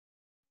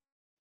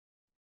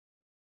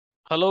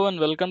Hello and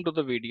welcome to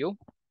the video.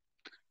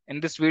 In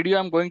this video,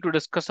 I'm going to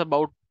discuss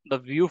about the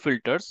view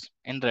filters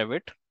in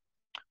Revit.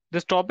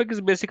 This topic is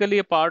basically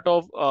a part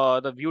of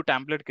the view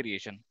template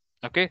creation.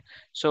 Okay,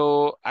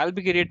 so I'll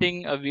be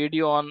creating a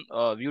video on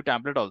view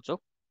template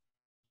also.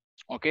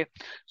 Okay,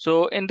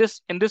 so in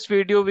this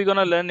video, we're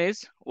gonna learn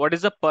is what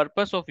is the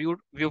purpose of view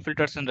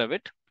filters in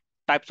Revit,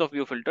 types of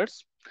view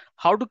filters,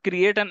 how to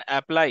create and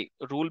apply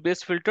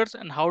rule-based filters,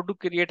 and how to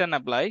create and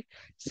apply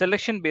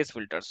selection-based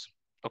filters.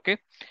 Okay,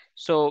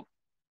 so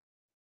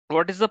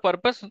what is the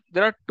purpose?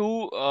 There are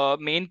two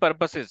main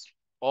purposes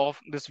of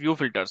this view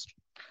filters.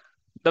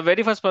 The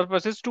very first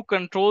purpose is to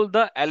control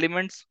the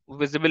elements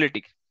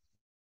visibility.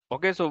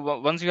 Okay, so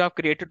once you have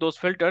created those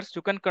filters,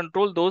 you can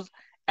control those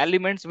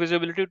elements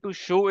visibility to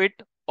show it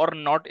or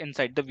not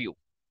inside the view.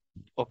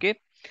 Okay,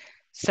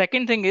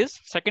 second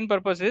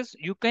purpose is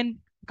you can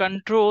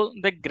control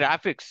the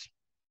graphics.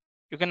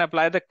 You can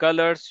apply the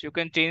colors, you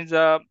can change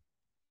the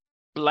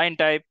line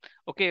type.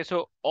 Okay,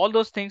 so all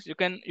those things you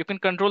can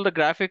control the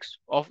graphics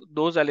of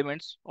those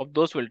elements of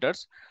those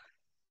filters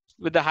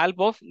with the help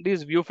of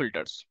these view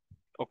filters.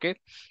 Okay,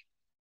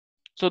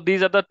 so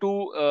these are the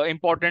two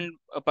important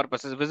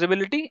purposes: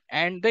 visibility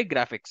and the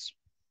graphics.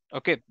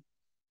 Okay,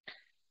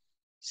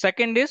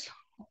 second is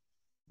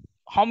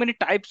how many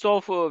types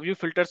of view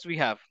filters we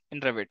have in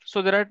Revit.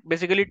 So there are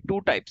basically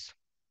two types.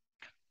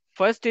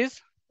 First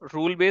is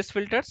rule based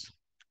filters,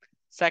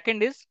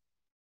 second is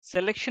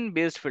selection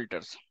based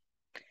filters.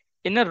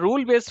 In a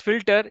rule based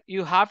filter,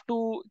 you have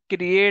to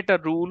create a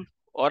rule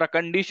or a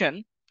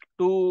condition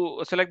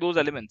to select those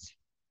elements,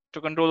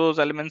 to control those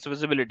elements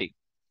visibility.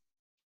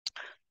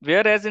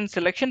 Whereas in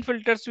selection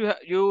filters,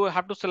 you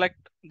have to select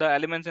the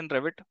elements in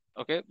Revit,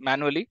 okay,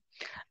 manually,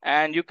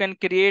 and you can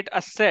create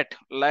a set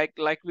like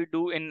we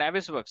do in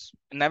Navisworks.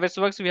 In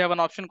Navisworks, we have an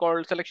option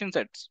called selection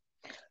sets.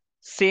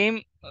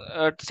 Same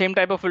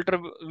type of filter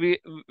we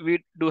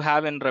do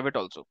have in Revit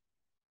also.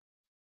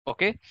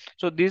 Okay,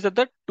 so these are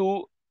the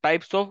two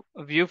types of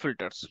view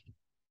filters.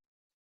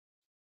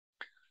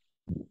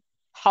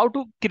 How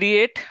to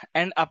create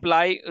and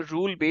apply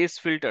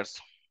rule-based filters.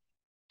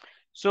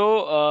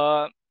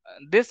 So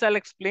this I'll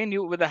explain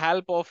you with the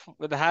help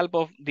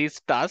of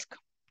these tasks.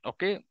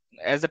 Okay,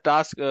 as the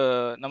task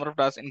number of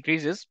tasks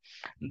increases,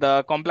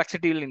 the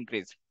complexity will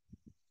increase.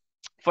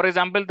 For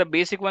example, the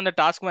basic one, the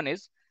task one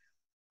is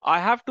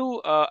I have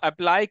to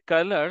apply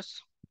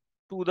colors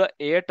to the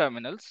air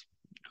terminals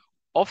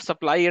of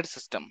supply air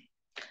system.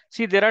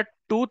 See, there are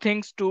two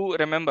things to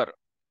remember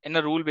in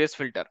a rule-based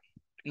filter.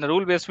 In a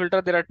rule-based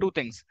filter, there are two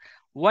things.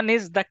 One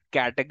is the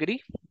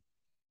category.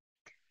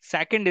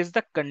 Second is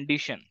the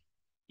condition.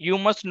 You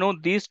must know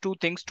these two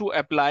things to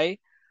apply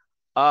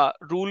a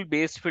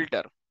rule-based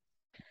filter.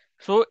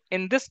 So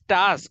in this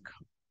task,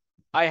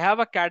 I have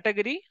a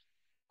category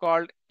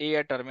called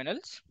air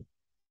terminals.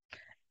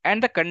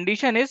 And the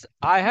condition is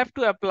I have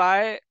to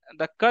apply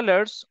the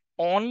colors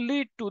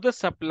only to the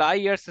supply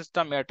air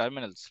system air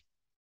terminals.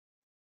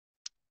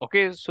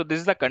 Okay, so this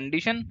is the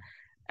condition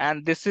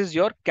and this is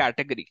your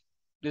category.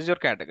 This is your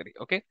category.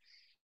 Okay,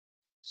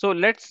 so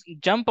let's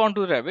jump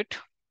onto Revit.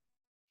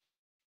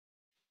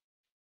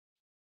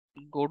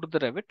 Go to the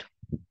Revit.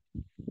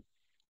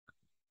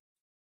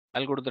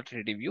 I'll go to the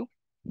 3D view.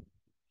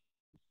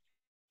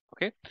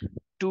 Okay,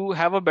 to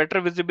have a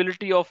better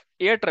visibility of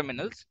air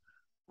terminals,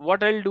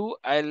 what I'll do,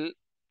 I'll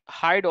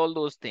hide all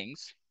those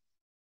things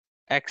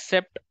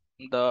except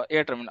the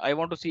air terminal. I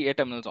want to see air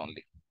terminals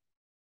only.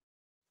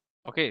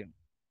 Okay,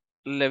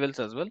 levels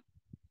as well.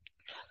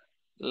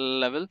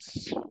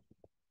 Levels.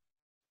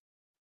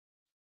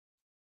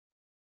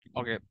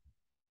 Okay,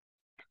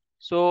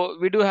 so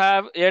we do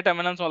have air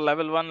terminals on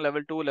level 1,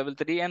 level 2, level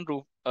 3, and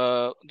roof.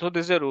 So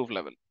this is a roof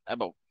level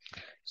above.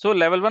 So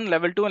level 1,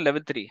 level 2, and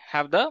level 3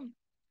 have the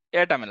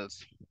air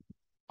terminals.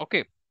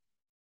 Okay.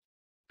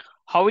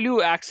 How will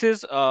you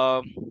access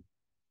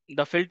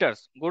the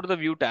filters? Go to the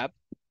view tab.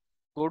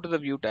 Go to the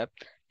view tab.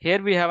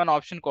 Here we have an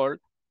option called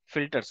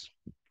filters.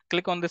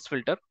 Click on this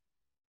filter.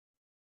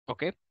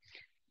 Okay.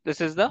 This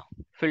is the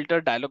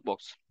filter dialog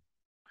box.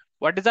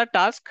 What is our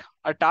task?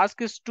 Our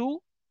task is to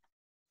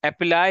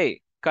apply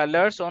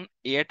colors on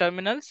air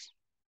terminals,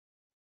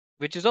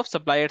 which is of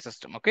supplier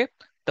system. Okay.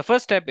 The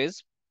first step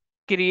is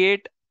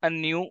create a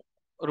new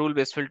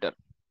rule-based filter.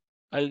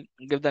 I'll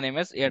give the name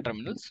as air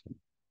terminals.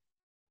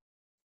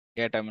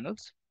 Air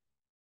terminals.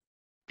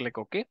 Click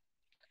OK.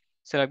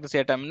 Select this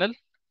air terminal.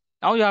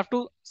 Now you have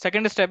to,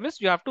 second step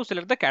is you have to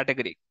select the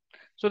category.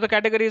 So the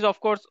category is of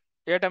course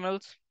air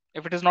terminals.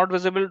 If it is not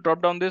visible,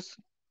 drop down this,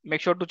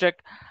 make sure to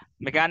check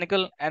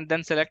mechanical and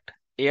then select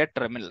air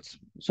terminals.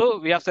 So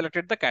we have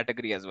selected the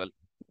category as well.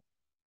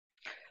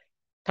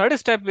 Third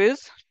step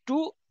is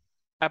to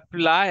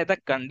apply the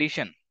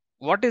condition.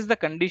 What is the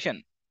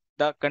condition?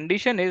 The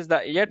condition is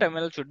the air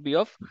terminal should be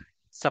of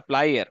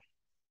supply air.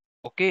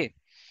 Okay.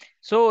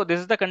 So this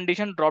is the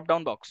condition drop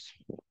down box.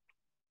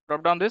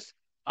 Drop down this.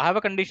 I have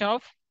a condition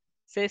of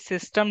say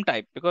system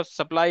type because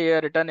supply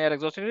air, return air,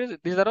 exhaust air,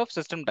 these are of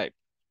system type.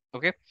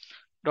 Okay.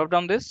 Drop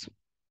down this.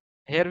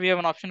 Here we have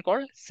an option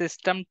called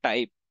system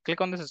type.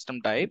 Click on the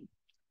system type.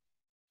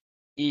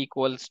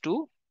 equals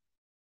to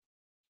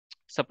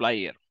supply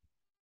air.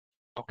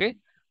 Okay,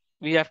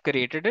 we have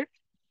created it.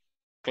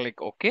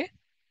 Click OK.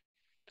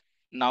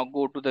 Now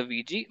go to the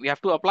VG. We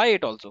have to apply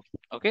it also.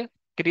 Okay,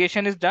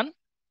 creation is done.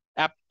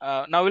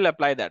 Now we'll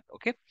apply that.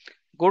 Okay,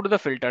 go to the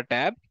filter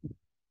tab.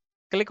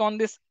 Click on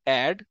this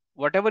add.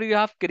 Whatever you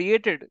have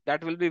created,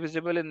 that will be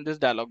visible in this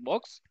dialog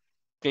box.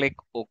 Click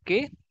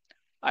OK.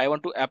 I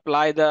want to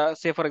apply the,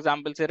 say for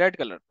example, say red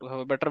color to have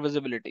a better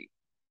visibility.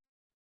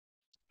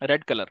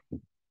 Red color.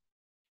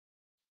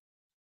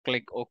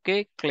 Click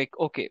OK. Click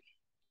OK.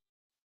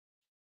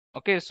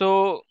 Okay,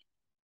 so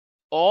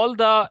all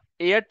the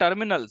air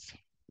terminals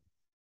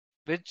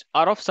which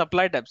are of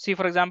supply type. See,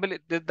 for example,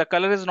 the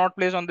color is not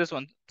placed on this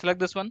one. Select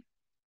this one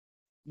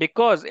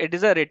because it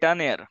is a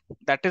return air.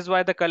 That is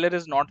why the color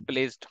is not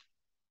placed.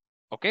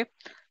 Okay,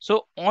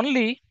 so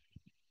only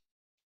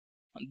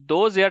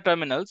those air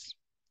terminals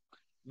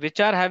which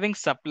are having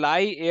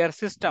supply air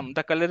system,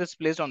 the color is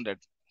placed on that.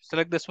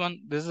 Select this one.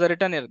 This is a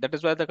return air. That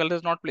is why the color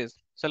is not placed.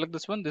 Select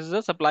this one. This is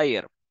a supply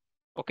air.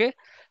 Okay,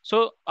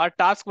 so our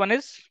task one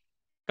is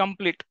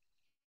complete,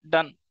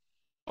 done.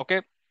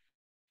 Okay,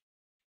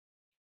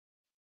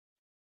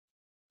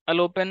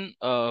 I'll open.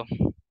 So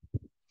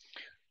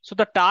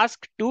the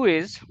task two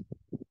is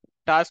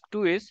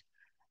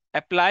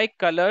apply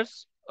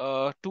colors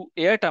to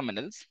air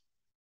terminals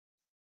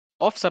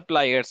of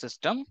supply air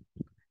system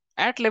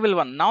at level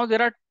 1. Now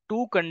there are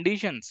two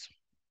conditions.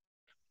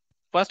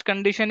 First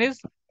condition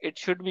is it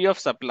should be of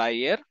supply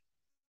air.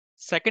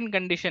 Second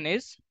condition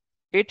is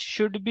it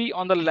should be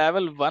on the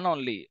level 1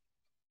 only.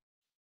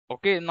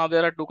 Okay, now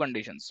there are two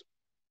conditions.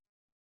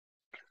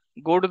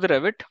 Go to the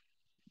Revit.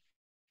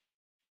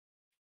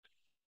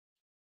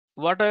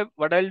 What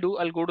I'll do,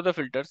 I'll go to the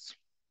filters.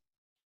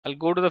 I'll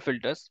go to the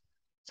filters,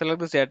 select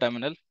this air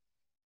terminal.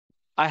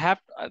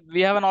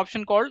 We have an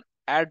option called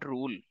add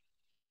rule.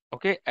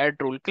 Okay, add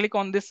rule. Click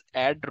on this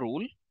add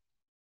rule.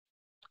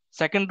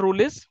 Second rule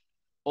is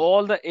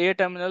all the air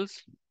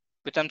terminals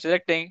which I'm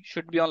selecting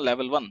should be on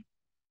level 1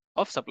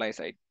 of supply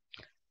side.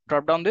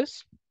 Drop down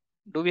this.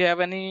 Do we have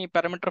any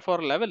parameter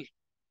for level?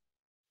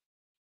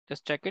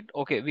 Just check it.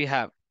 Okay, we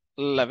have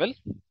level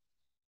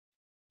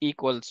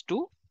equals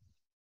to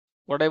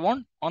what I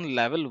want on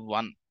level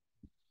 1.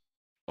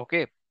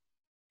 Okay.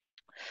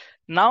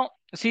 Now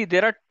see,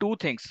 there are two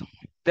things.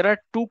 There are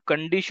two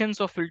conditions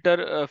of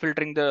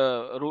filtering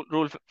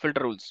the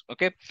filter rules.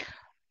 Okay,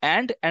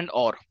 and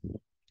or.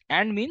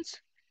 And means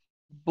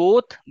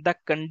both the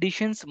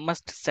conditions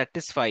must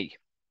satisfy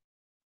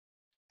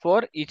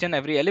for each and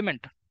every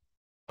element.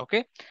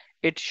 Okay,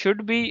 it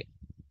should be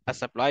a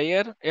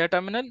supplier air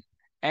terminal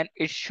and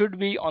it should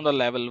be on the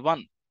level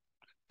 1.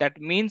 That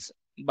means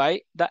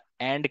by the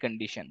and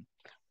condition.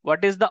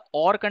 What is the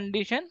or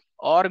condition?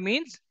 Or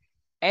means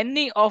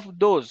any of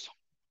those,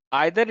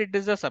 either it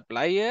is a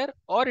supplier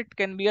or it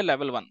can be a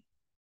level 1.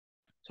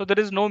 So there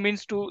is no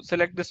means to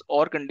select this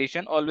or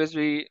condition. Always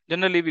we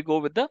generally we go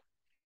with the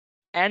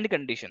and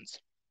conditions.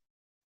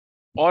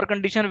 Or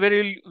condition where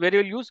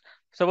you'll use,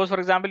 suppose for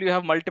example you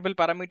have multiple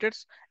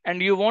parameters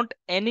and you want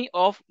any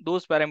of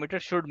those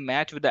parameters should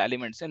match with the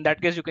elements. In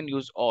that case you can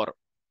use or,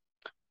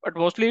 but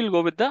mostly you'll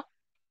go with the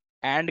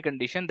and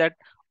condition, that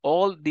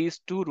all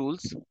these two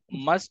rules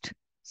must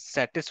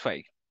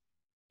satisfy.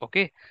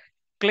 Okay,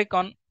 click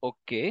on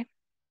OK.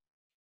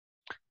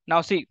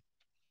 Now see,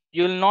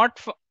 you will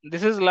not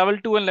this is level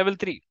 2 and level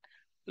 3.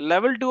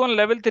 Level 2 and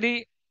level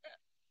 3,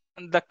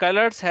 the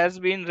colors has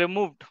been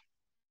removed.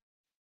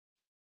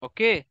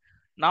 Okay,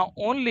 now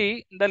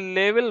only the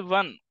level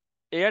 1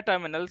 air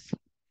terminals,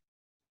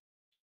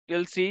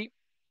 you'll see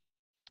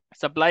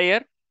supply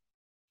air.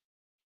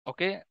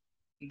 Okay,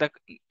 the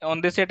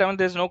on this air terminal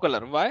there is no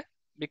color. Why?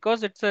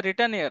 Because it's a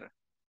return air.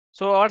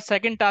 So our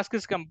second task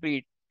is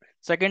complete.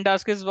 Second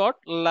task is what?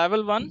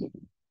 Level 1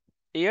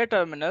 air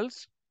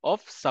terminals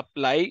of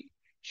supply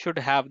should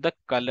have the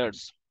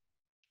colors.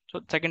 So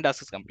second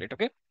task is complete.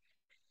 Okay,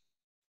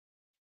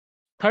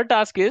 third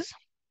task is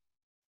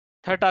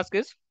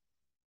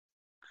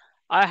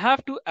I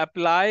have to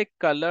apply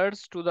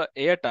colors to the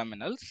air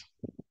terminals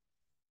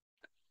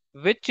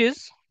which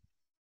is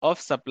of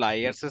supply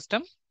air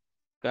system.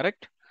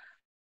 Correct,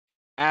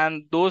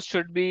 and those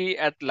should be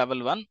at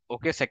level 1.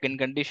 Okay, second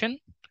condition.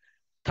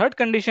 Third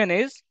condition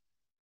is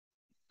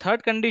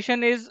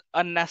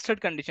a nested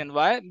condition.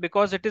 Why?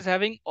 Because it is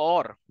having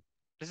or.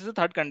 This is the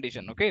third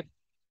condition. Okay,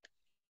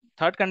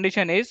 third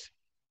condition is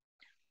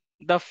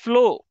the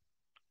flow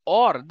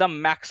or the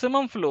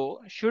maximum flow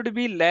should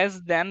be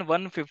less than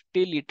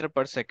 150 liter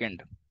per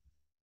second.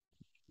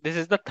 This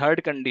is the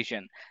third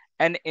condition,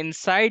 and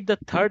inside the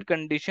third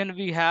condition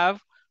we have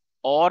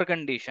or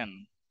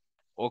condition.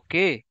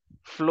 Okay,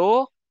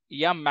 flow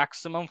या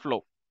maximum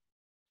flow.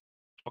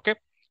 Okay,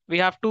 we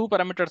have two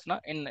parameters now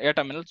in air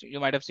terminals, you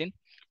might have seen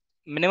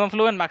minimum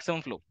flow and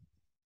maximum flow.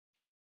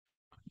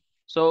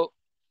 So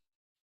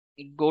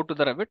go to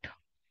the Revit.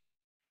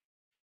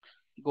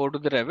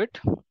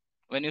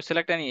 When you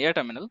select any air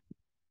terminal,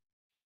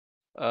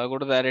 go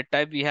to the edit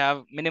type. We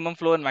have minimum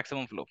flow and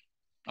maximum flow.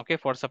 Okay,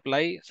 for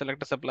supply,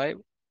 select a supply.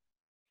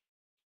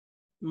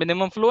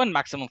 minimum flow and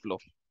maximum flow.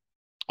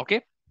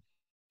 Okay.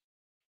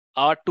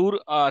 Our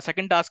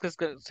second task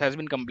has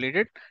been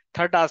completed.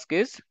 Third task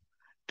is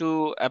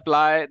to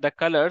apply the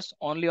colors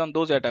only on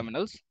those air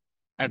terminals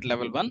at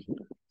level 1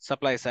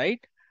 supply side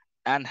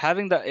and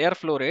having the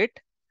airflow rate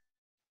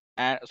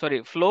and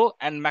flow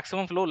and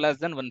maximum flow less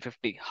than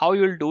 150. How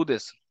you will do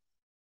this?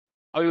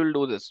 How you will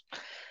do this?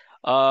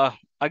 Uh,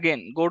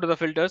 Again, go to the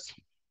filters,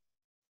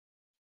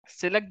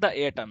 select the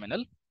air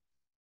terminal.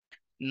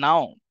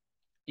 Now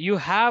you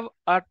have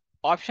an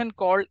option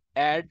called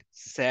add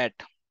set.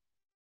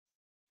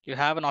 You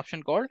have an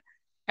option called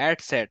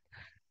add set,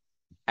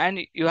 and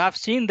you have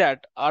seen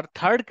that our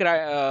third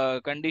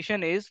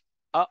condition is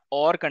a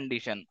or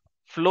condition,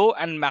 flow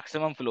and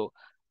maximum flow.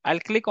 I'll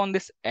click on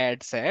this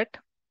add set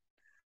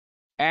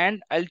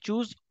and I'll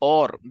choose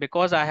or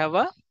because I have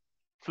a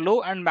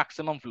flow and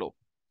maximum flow.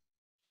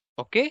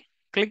 Okay,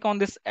 click on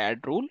this add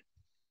rule,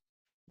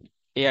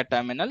 air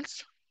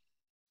terminals.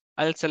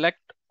 I'll select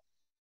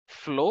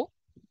flow.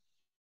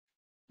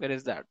 Where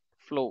is that?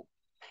 Flow.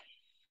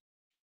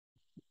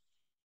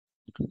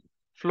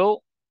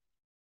 Flow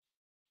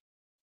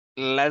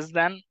less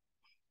than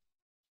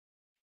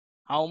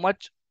how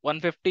much?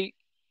 150.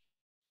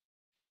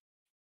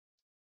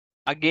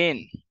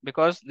 Again,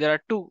 because there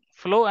are two,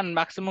 flow and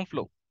maximum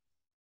flow.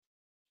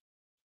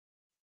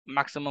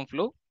 Maximum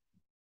flow,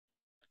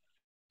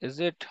 is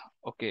it?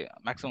 Okay,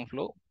 maximum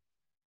flow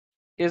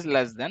is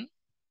less than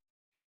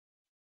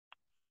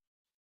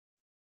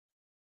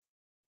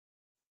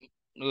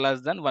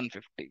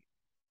 150.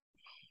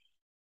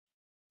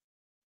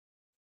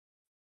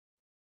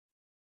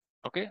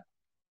 Okay,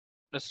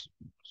 this,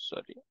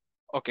 sorry.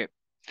 Okay,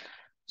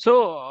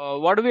 so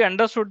what do we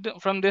understood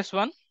from this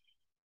one?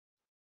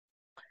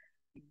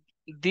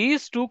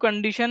 These two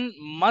conditions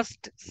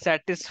must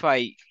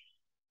satisfy,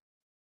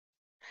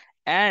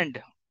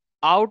 and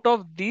out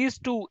of these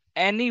two,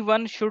 any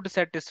one should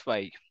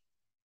satisfy,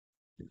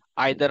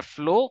 either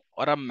flow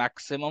or a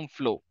maximum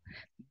flow.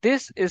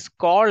 This is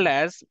called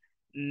as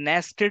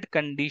nested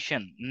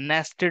condition,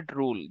 nested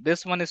rule.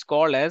 This one is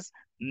called as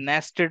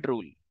nested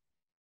rule.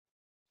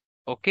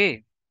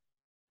 Okay,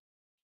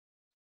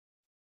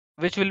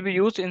 which will be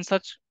used in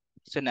such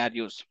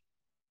scenarios.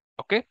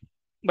 Okay,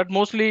 but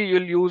mostly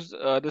you'll use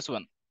this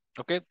one.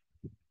 Okay,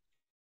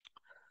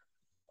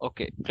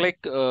 okay,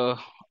 click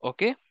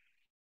okay.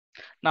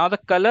 Now the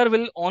color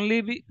will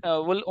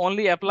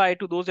only apply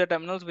to those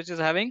terminals which is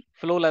having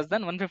flow less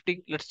than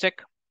 150. Let's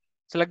check.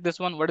 Select this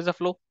one. What is the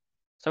flow?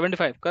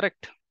 75.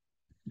 Correct.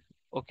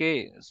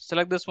 Okay.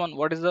 Select this one.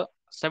 What is the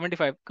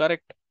 75?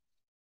 Correct.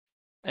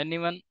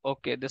 Anyone?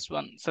 Okay. This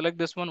one. Select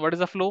this one. What is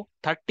the flow?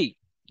 30.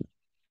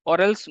 Or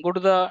else go to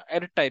the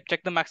edit type.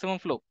 Check the maximum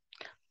flow.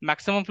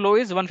 Maximum flow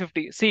is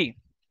 150. See,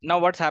 now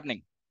what's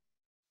happening?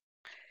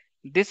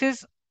 This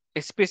is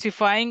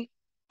specifying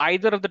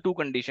either of the two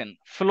condition.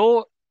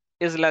 Flow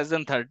is less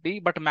than 30,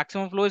 but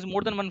maximum flow is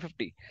more than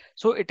 150.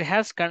 So it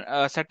has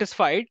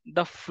satisfied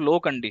the flow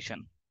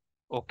condition.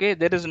 Okay,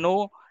 there is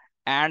no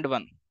and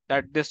one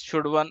that this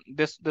should one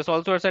this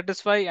also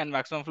satisfy and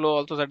maximum flow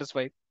also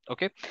satisfy.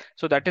 Okay,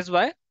 so that is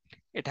why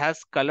it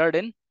has colored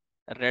in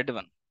red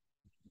one.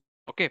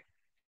 Okay.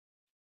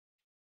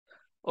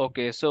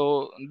 Okay,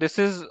 so this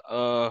is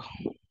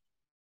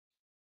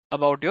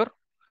about your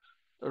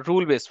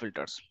rule based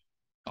filters.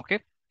 Okay,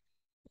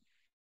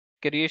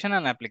 creation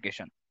and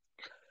application.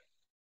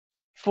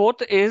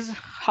 Fourth is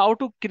how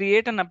to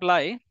create and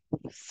apply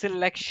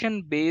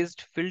selection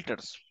based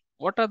filters.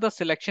 What are the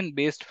selection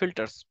based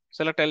filters?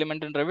 Select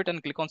element in Revit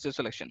and click on save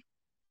selection.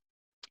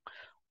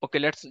 Okay,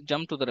 let's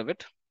jump to the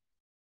Revit.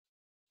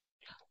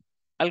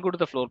 I'll go to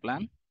the floor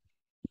plan.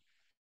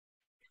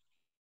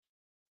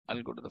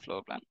 I'll go to the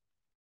floor plan.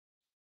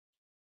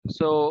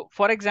 So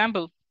for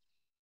example,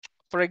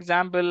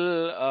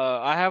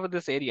 I have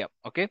this area.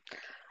 Okay,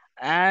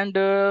 and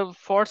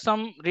for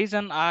some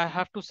reason I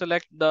have to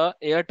select the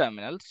air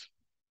terminals.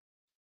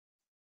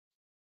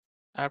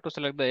 I have to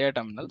select the air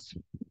terminals.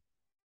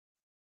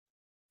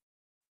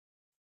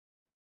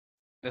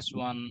 This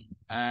one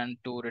and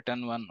to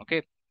return one.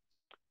 Okay.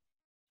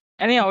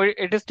 Anyhow,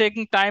 it is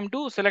taking time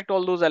to select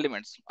all those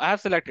elements. I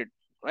have selected,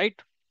 right?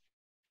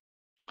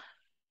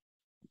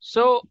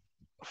 So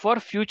for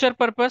future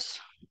purpose,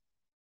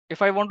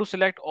 if I want to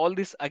select all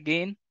this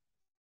again,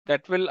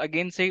 that will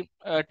again say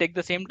take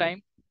the same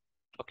time.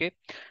 Okay.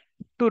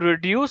 To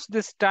reduce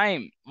this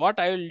time, what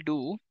I will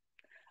do,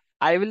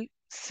 I will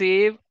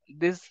save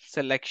this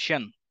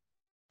selection.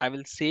 I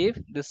will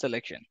save this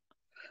selection.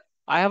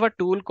 I have a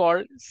tool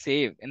called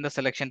save in the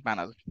selection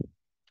panel.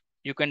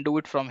 You can do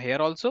it from here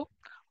also,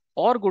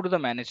 or go to the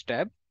manage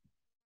tab.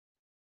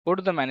 Go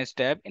to the manage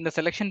tab. In the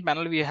selection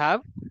panel, we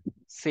have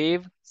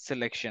save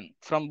selection.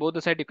 From both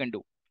the side you can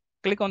do.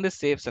 Click on this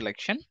save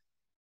selection.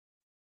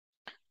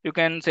 You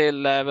can say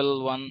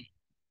level 1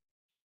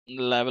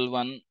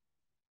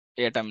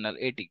 air terminal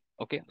 80.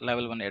 Okay,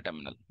 level 1 air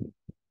terminal.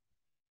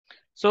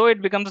 So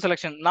it becomes a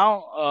selection.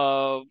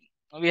 Now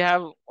we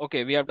have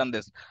done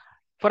this.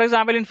 For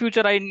example, in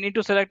future I need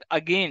to select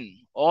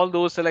again all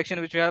those selection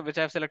which I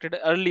have selected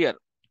earlier.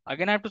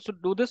 Again, I have to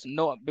do this?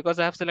 No, because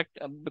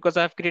because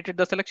I have created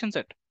the selection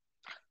set.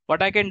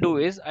 What I can do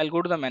is I'll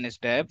go to the manage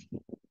tab.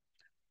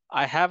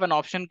 I have an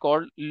option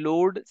called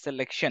load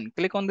selection.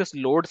 Click on this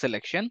load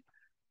selection.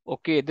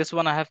 Okay, this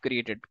one I have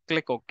created.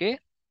 Click OK.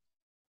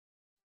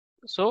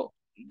 So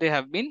they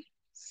have been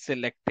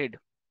selected.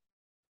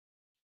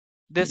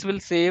 This will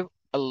save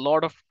a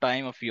lot of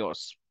time of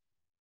yours.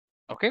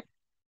 Okay.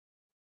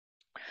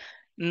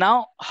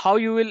 Now, how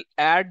you will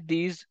add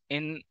these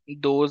in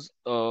those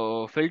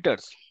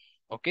filters?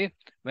 Okay.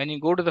 When you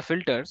go to the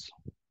filters,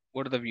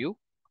 go to the view,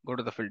 go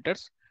to the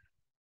filters.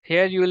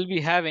 Here you will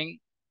be having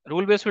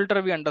rule-based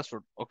filter. We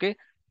understood. Okay.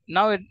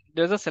 Now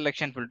there's a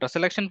selection filter.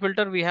 Selection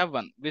filter we have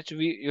one, which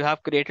you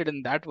have created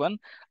in that one,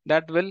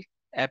 that will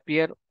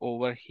appear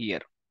over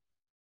here.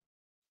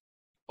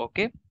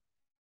 Okay.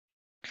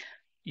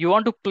 You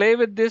want to play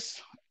with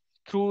this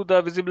through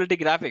the visibility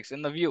graphics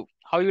in the view.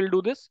 How you will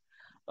do this?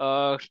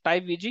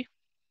 Type VG,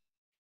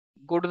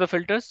 go to the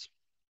filters.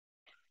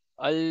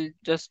 I'll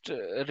just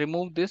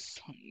remove this.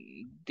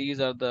 These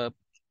are the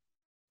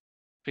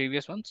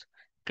previous ones.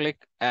 Click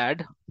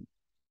add,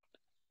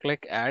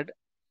 click add.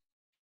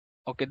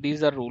 Okay,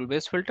 these are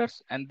rule-based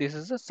filters and this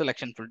is a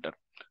selection filter.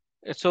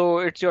 So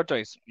it's your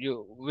choice,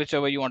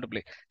 whichever you want to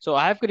play. So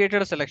I have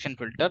created a selection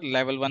filter,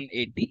 level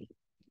 180.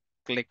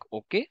 Click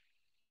OK,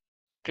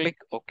 click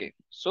OK.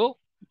 So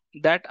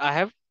that I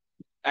have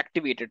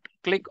activated.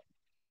 Click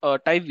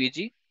type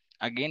VG.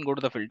 Again, go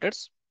to the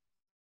filters.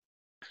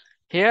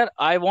 Here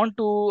I want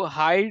to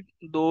hide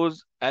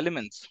those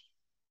elements.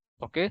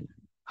 Okay,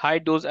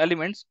 hide those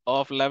elements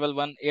of level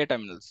 1 air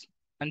terminals.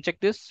 Uncheck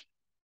this.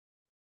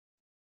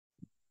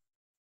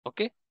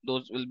 Okay,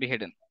 those will be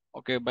hidden.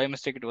 Okay, by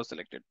mistake it was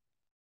selected.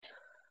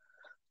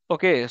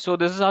 Okay, so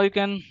this is how you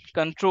can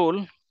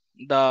control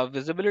the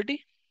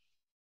visibility,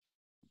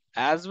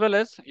 as well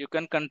as you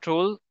can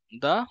control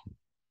the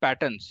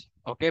patterns.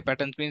 Okay,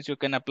 patterns means you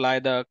can apply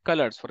the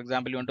colors. For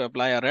example, you want to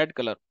apply a red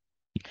color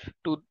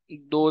to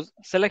those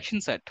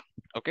selection set.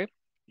 Okay,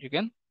 you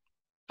can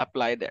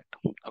apply that.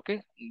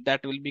 Okay,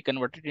 that will be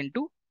converted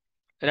into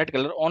red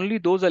color. Only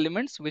those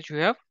elements which you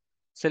have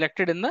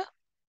selected in the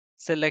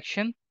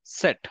selection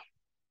set.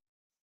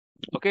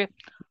 Okay,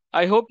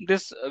 I hope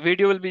this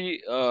video will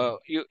be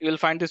you'll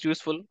find this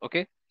useful.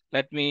 Okay,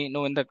 let me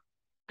know in the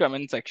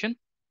comment section.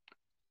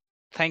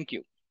 Thank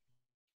you.